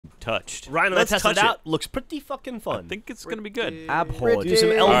touched. Ryan, Let's let's test touch it out. Looks pretty fucking fun. I think it's gonna be good. Abhorred. Do some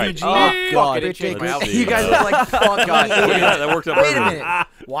LVG. Oh, God. Fuck it, Let's see. you guys look like fucking Yeah, that worked out Wait a perfect. minute.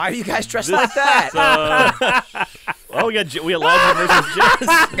 Why are you guys dressed like that? Oh, we got Elijah versus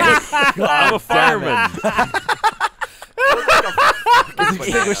Jess. I'm a fireman.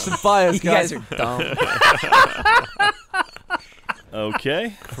 Extinguish some fires, You guys guys. are dumb.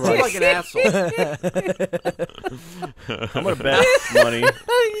 Okay. You look like an asshole. I'm gonna bet money.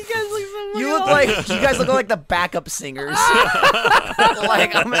 You guys look like the backup singers.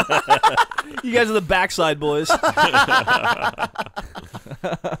 You guys are the backside boys.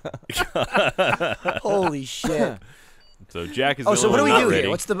 Holy shit. So Jack is. Oh, the so only what do we one do not here? ready.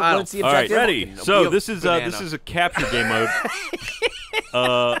 What's the All objective? right, ready. No, So be a this is a capture game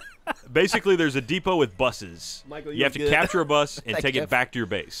mode. Basically, there's a depot with buses. Michael, you have to good. capture a bus and Thank take you. it back to your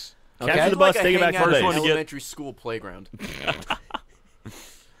base. Okay. Capture the bus, take it back to First base. one One to to elementary school playground. I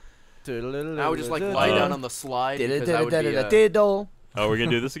I would just like lie down on the slide. because I would be, Diddle. Oh, we're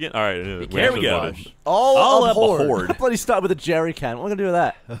gonna do this again. All right, Be here we go. camouflage. All abhorred. Horde. Bloody started with a jerry can. What am I gonna do with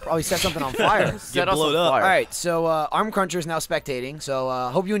that? Probably set something on fire. Set us on blown up. fire. All right, so Arm Cruncher is now spectating. So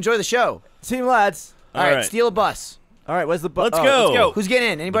hope you enjoy the show. Team lads. All right, right. steal a bus. All right, where's the bus? Let's go. Let's go. Who's getting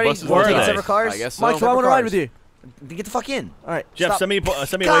in? Anybody? buses Want to are take nice. separate cars? I guess so. Mike, do I want to ride with you? Get the fuck in. All right. Jeff, Stop. send me a God,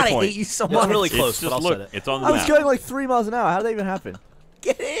 I waypoint. hate you so It's much. really It's close, just but I'll look. set it. It's on the I was map. going like 3 miles an hour. How did that even happen?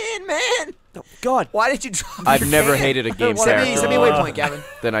 Get in, man. Oh, God. Why did you drop I've your never can? hated a game Send me a character waypoint, Gavin.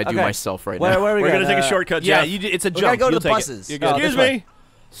 than I do Okay. myself right Where now. are we We're going? gonna take a shortcut, Yeah, Jeff. it's a We jump. gotta go to You'll the take it. buses. You're good. Excuse this way. me.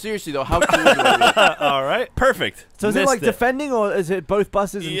 Seriously though, how cool would it be? All right. Perfect. So is it Missed like it. defending, or is it both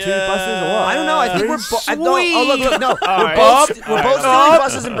buses and 2 Yeah. buses, or what? I don't know. I think we're oh look no. right. We're both stealing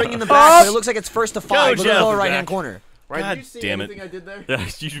buses and bringing them back. But it looks like it's first to 5. Look at the Jeff. lower right hand corner. Right? God Did you see damn it. anything I did there?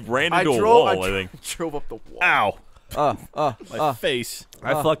 You ran I into a drove. wall, I I think. drove up the wall. Ow. My face.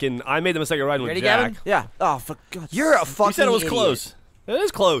 I made the mistake of riding with Ready, Jack. Gavin? Yeah. Oh, for God's You're a fucking You said it was idiot. close. It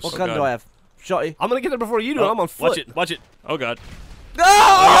is close. What gun God. do I have? Shotty. I'm gonna get there before you do. I'm on foot. Watch it. Watch it. Oh, God.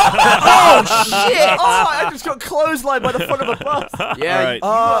 Oh shit! Oh, I just got clotheslined by the front of a bus. Yeah,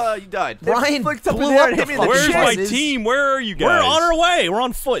 All right. you died. Brian flicked up in blew the air up and the hit me in the fucking Where's my buses. team? Where are you guys? We're on our way. We're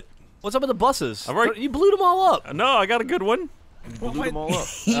on foot. What's up with the buses? I've already- You blew them all up. No, I got a good one. Blew them all up.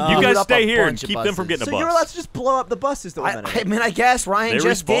 He You blew guys up stay a here and bunch of keep them from buses. getting a So you're bus. allowed to just blow up the buses that we're I mean, I guess Ryan They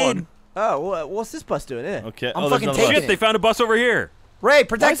just respawn. did. Oh, what's this bus doing here? Okay. I'm there's fucking another taking bus. it. Shit, they found a bus over here. Ray, Why is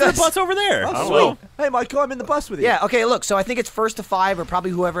protect there a us. bus over there? I Oh, don't sweet. know. Hey, Michael, I'm in the bus with you. Yeah. Okay. Look. So I think it's first to 5, or probably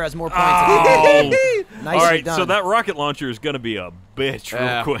whoever has more points. Oh. Nicely All right, done. so that rocket launcher is going to be a bitch real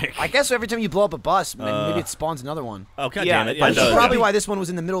Yeah. quick. I guess every time you blow up a bus, maybe it spawns another one. Oh, God Yeah, damn it. yeah, It it That's does. probably why this one was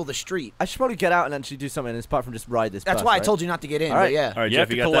in the middle of the street. I should probably get out and actually do something apart from just ride this That's bus, why I right? told you not to get in. All right. But yeah. All right, You Jeff,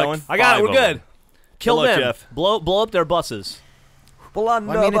 have you to got that collect. one? I got it. 5 We're of them. good. Kill Good luck, them. Jeff. Blow up their buses. I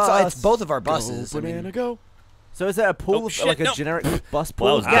mean, it's both of our buses. I mean, go. So is there a pool Oh, of shit, like a no. generic bus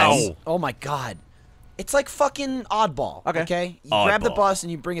Well, pool? that was- yes. Ow. Oh my god. It's like fucking oddball. Okay. You grab the Oddball. bus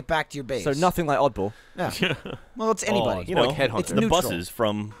and you bring it back to your base. So nothing like Oddball. Yeah. Well, it's anybody. You know, like Headhunter. It's the neutral. buses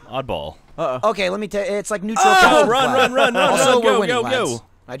from Oddball. Okay, let me tell you. It's like neutral. Oh, capture run, flag. run, run, run, Also, run, we're go, winning, go, lads. go.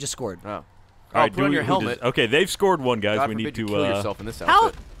 I just scored. Oh. All right, put on your helmet. Okay, they've scored one, guys. God we need forbid to. you kill yourself in this How?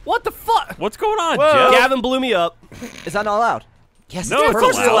 outfit. What the fuck? What's going on, Whoa. Jeff? Gavin blew me up. Is that not allowed? Yes, No, it's it's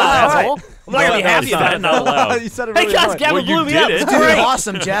perfectly allowed. allowed. Asshole. I'm not gonna be No, happy it's about it. not allowed. you said it Hey really guys, annoying. Gavin Well, you blew me did up. it. It's Dude, great.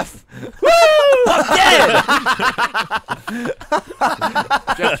 awesome, Jeff.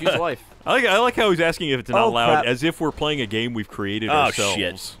 Jeff, choose life. I like how he's asking if it's not Oh, allowed, crap. as if we're playing a game we've created Oh, ourselves.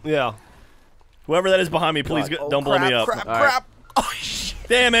 shit. Yeah. Whoever that is behind me, please don't blow me up. Crap, All right. crap. Oh, shit.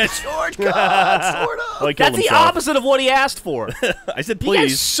 Damn it! George, God, sort of. Oh, he killed That's the himself. opposite of what he asked for. I said You guys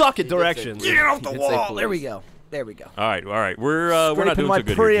please. suck at directions. Get off the You did say wall. please. There we go. There we go. All right. We're not Scraping doing my so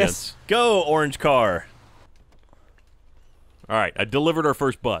good Prius. here, gents. Go, orange car. All right, I delivered our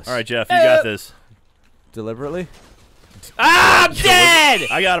first bus. All right, Jeff, you got this. Deliberately? Ah, I'm dead!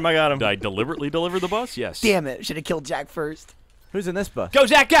 I got him. I got him. Did I deliberately deliver the bus? Yes. Damn it. Should have killed Jack first. Who's in this bus? Go,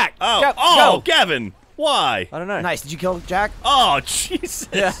 Jack, Jack! Oh, Go, oh, go. Gavin. Why? I don't know. Nice. Did you kill Jack? Oh, Jesus.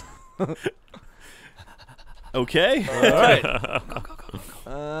 Yeah. Okay. All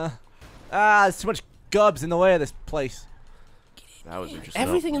right. There's too much gubs in the way of this place. That was interesting.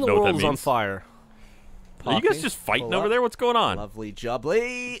 Everything in the Know what world that is on means? fire. Are you guys Parking. just fighting Pull over up. there? What's going on? Lovely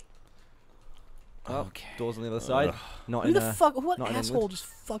jubbly. Okay. Doors on the other side. Not Who in the fuck? What not in asshole England. just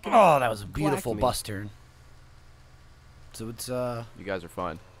fucking? Oh, that was a beautiful me. bus turn. So it's You guys are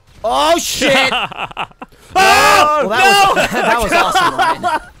fine. Oh shit! well, that was awesome,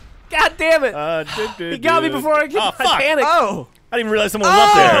 Ryan. God damn it! He got me before I could Oh, fuck. panic. Oh! I didn't even realize someone was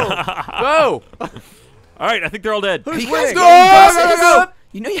up there. Go! All right, I think they're all dead. You winning? guys Go, getting go, buses? go, go.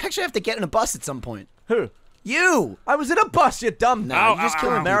 You know you actually have to get in a bus at some point. Who? You! I was in a bus, you dumb. No, Ow, you're just ow,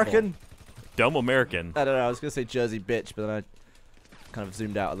 killing ow. American. Dumb American. I don't know. I was gonna say Jersey bitch, but then I kind of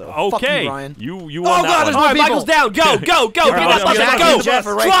zoomed out a little. Fuck you, Okay. Ryan. You Oh, won God, that there's one. more All right, Michael's down. Go, go, go. Get right, that bus. Jack, Go. Jeff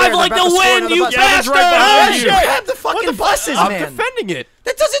are right Drive there. like They're about the to score wind, another you bus. Jeff is bastard. right behind you. Grab the fucking buses, I'm man. defending it.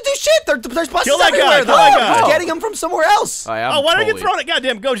 That doesn't do shit. There's buses Kill that guy, everywhere. kill that though. guy. Getting them from somewhere else. Oh, why did I get thrown at?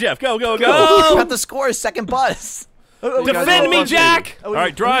 Goddamn, go, Jeff. Go, go, go. Oh, got the score. Second bus. Defend me, Jack. All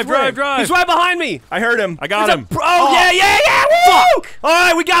right, drive. He's right behind me. I heard him. I got him. Oh, yeah. Woo! All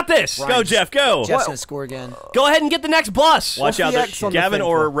right, we got this. Go, Jeff, go. Jeff's gonna score again. Go ahead and get the next bus. Watch the out. X on the Gavin thing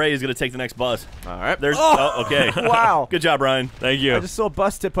or for? Ray is going to take the next bus. All right. There's. Oh, okay. Wow. Good job, Ryan. Thank you. I just saw a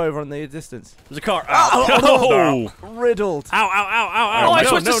bus tip over in the distance. There's a car. Oh. Riddled. Ow. Oh, I No,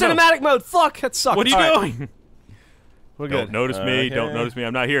 switched no, to no. cinematic mode. Fuck, that sucks. What are you All right, doing? We're Don't good. notice me. Don't Okay. notice me.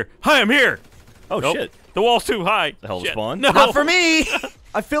 I'm not here. Hi, I'm here. Oh, Nope. shit. The wall's too high. The hell is Shit. spawn? No. Not for me.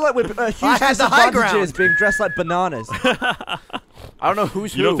 I feel like we're huge I had the high disadvantages ground. being dressed like bananas. I don't know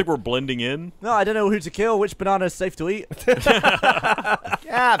who's You who. don't think we're blending in? No, I don't know who to kill, which banana is safe to eat.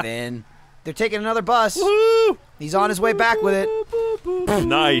 Gavin. They're taking another bus. He's on his way back with it.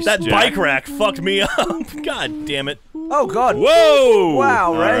 Nice. That Jack. bike rack fucked me up. God damn it. Oh, God. Whoa.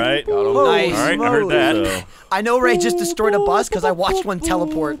 Wow, All Ray. right. Got him. Holy Nice. All right, I heard smokes. that. So, I know Ray just destroyed a bus because I watched one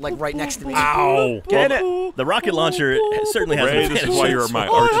teleport like right next to me. Ow. Get it. the rocket launcher certainly has Ray, an this is advantage. why you're my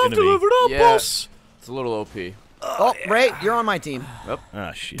Oh, arch I have enemy. delivered a Yeah. bus. It's a little OP. Oh, Ray, you're on my team.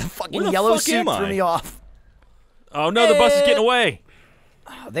 Ah, shit. Fucking Where the yellow fuck suit am I? threw me off. Oh no, the bus is getting away.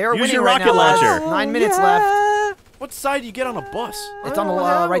 They are Use winning your right rocket now, lads. launcher. 9 minutes left. What side do you get on a bus? It's on the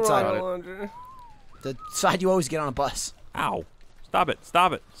right side. Got The side you always get on a bus. Ow. Stop it.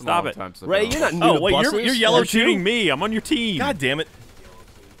 Stop it. It's a Stop long it. time since I've Ray, been you're on not new Oh, to wait, buses. you're yellow You're too? shooting me. I'm on your team. God damn it.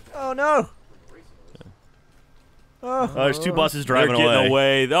 Oh, no. Oh, there's two buses They're driving getting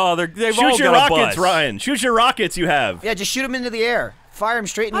away. Oh, they've all Shoot your got a rockets, bus. Ryan. Shoot your rockets you have. Yeah, just shoot them into the air. Fire them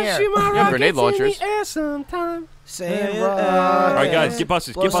straight in the air. Yeah, grenade launchers. Same Yeah, rock. All right, guys, get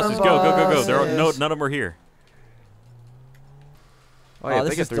buses. Get buses. Go. There are no, none of them are here. Oh, yeah, if this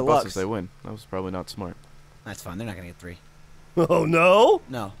they get is 3 deluxe. buses, they win. That was probably not smart. That's fine. They're not gonna get 3. Oh, no?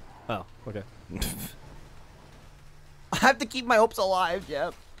 No. Oh, okay. I have to keep my hopes alive,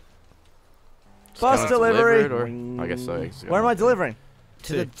 Jeff. Bus Kinda delivery. delivered, or I guess so. I guess Where am I delivering?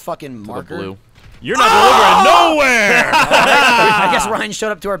 To the fucking To the marker. blue. You're not delivering nowhere. I guess Ryan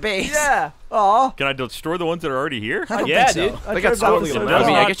showed up to our base. Yeah. Aw. Can I destroy the ones that are already here? I don't Yeah, think so. dude. I They got drove that scored. one so Does I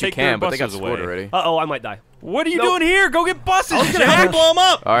mean, not I guess you take their can, but they got buses scored away. already. Uh-oh, I might die. What are you Nope. doing here? Go get buses. How do you blow them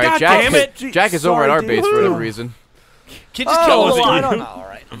up? All right, God Jack. damn it. Jack is over at our Sorry, base dude. for whatever reason. Keep just Oh, killing was them it alive. you? All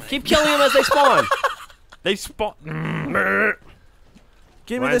right. Keep killing them as they spawn. They spawn.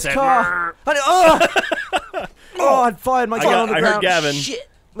 Give me Ryan this said, car. Oh, I'd fired my gun on the I ground. heard Gavin. Shit.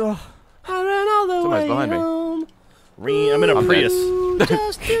 Oh, I ran all the Somebody's way behind me. home. I'm in a I'm Prius.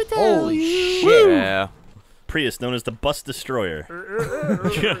 Just to tell Holy you. shit. Yeah. Prius, known as the Bus Destroyer.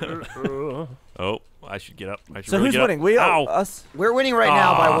 Oh, I should get up. I should so really who's get up. winning? We are Ow. us. We're winning right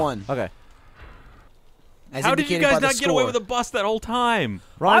now by Ah. 1. Okay. As How did you indicated by guys the not get away score. with a bus that whole time?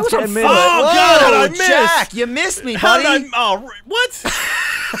 Ryan's was on getting me. fire. Oh, Whoa, God, I missed. Jack, you missed me, How buddy. did I? Oh, what?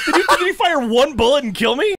 did you fire one bullet and kill me?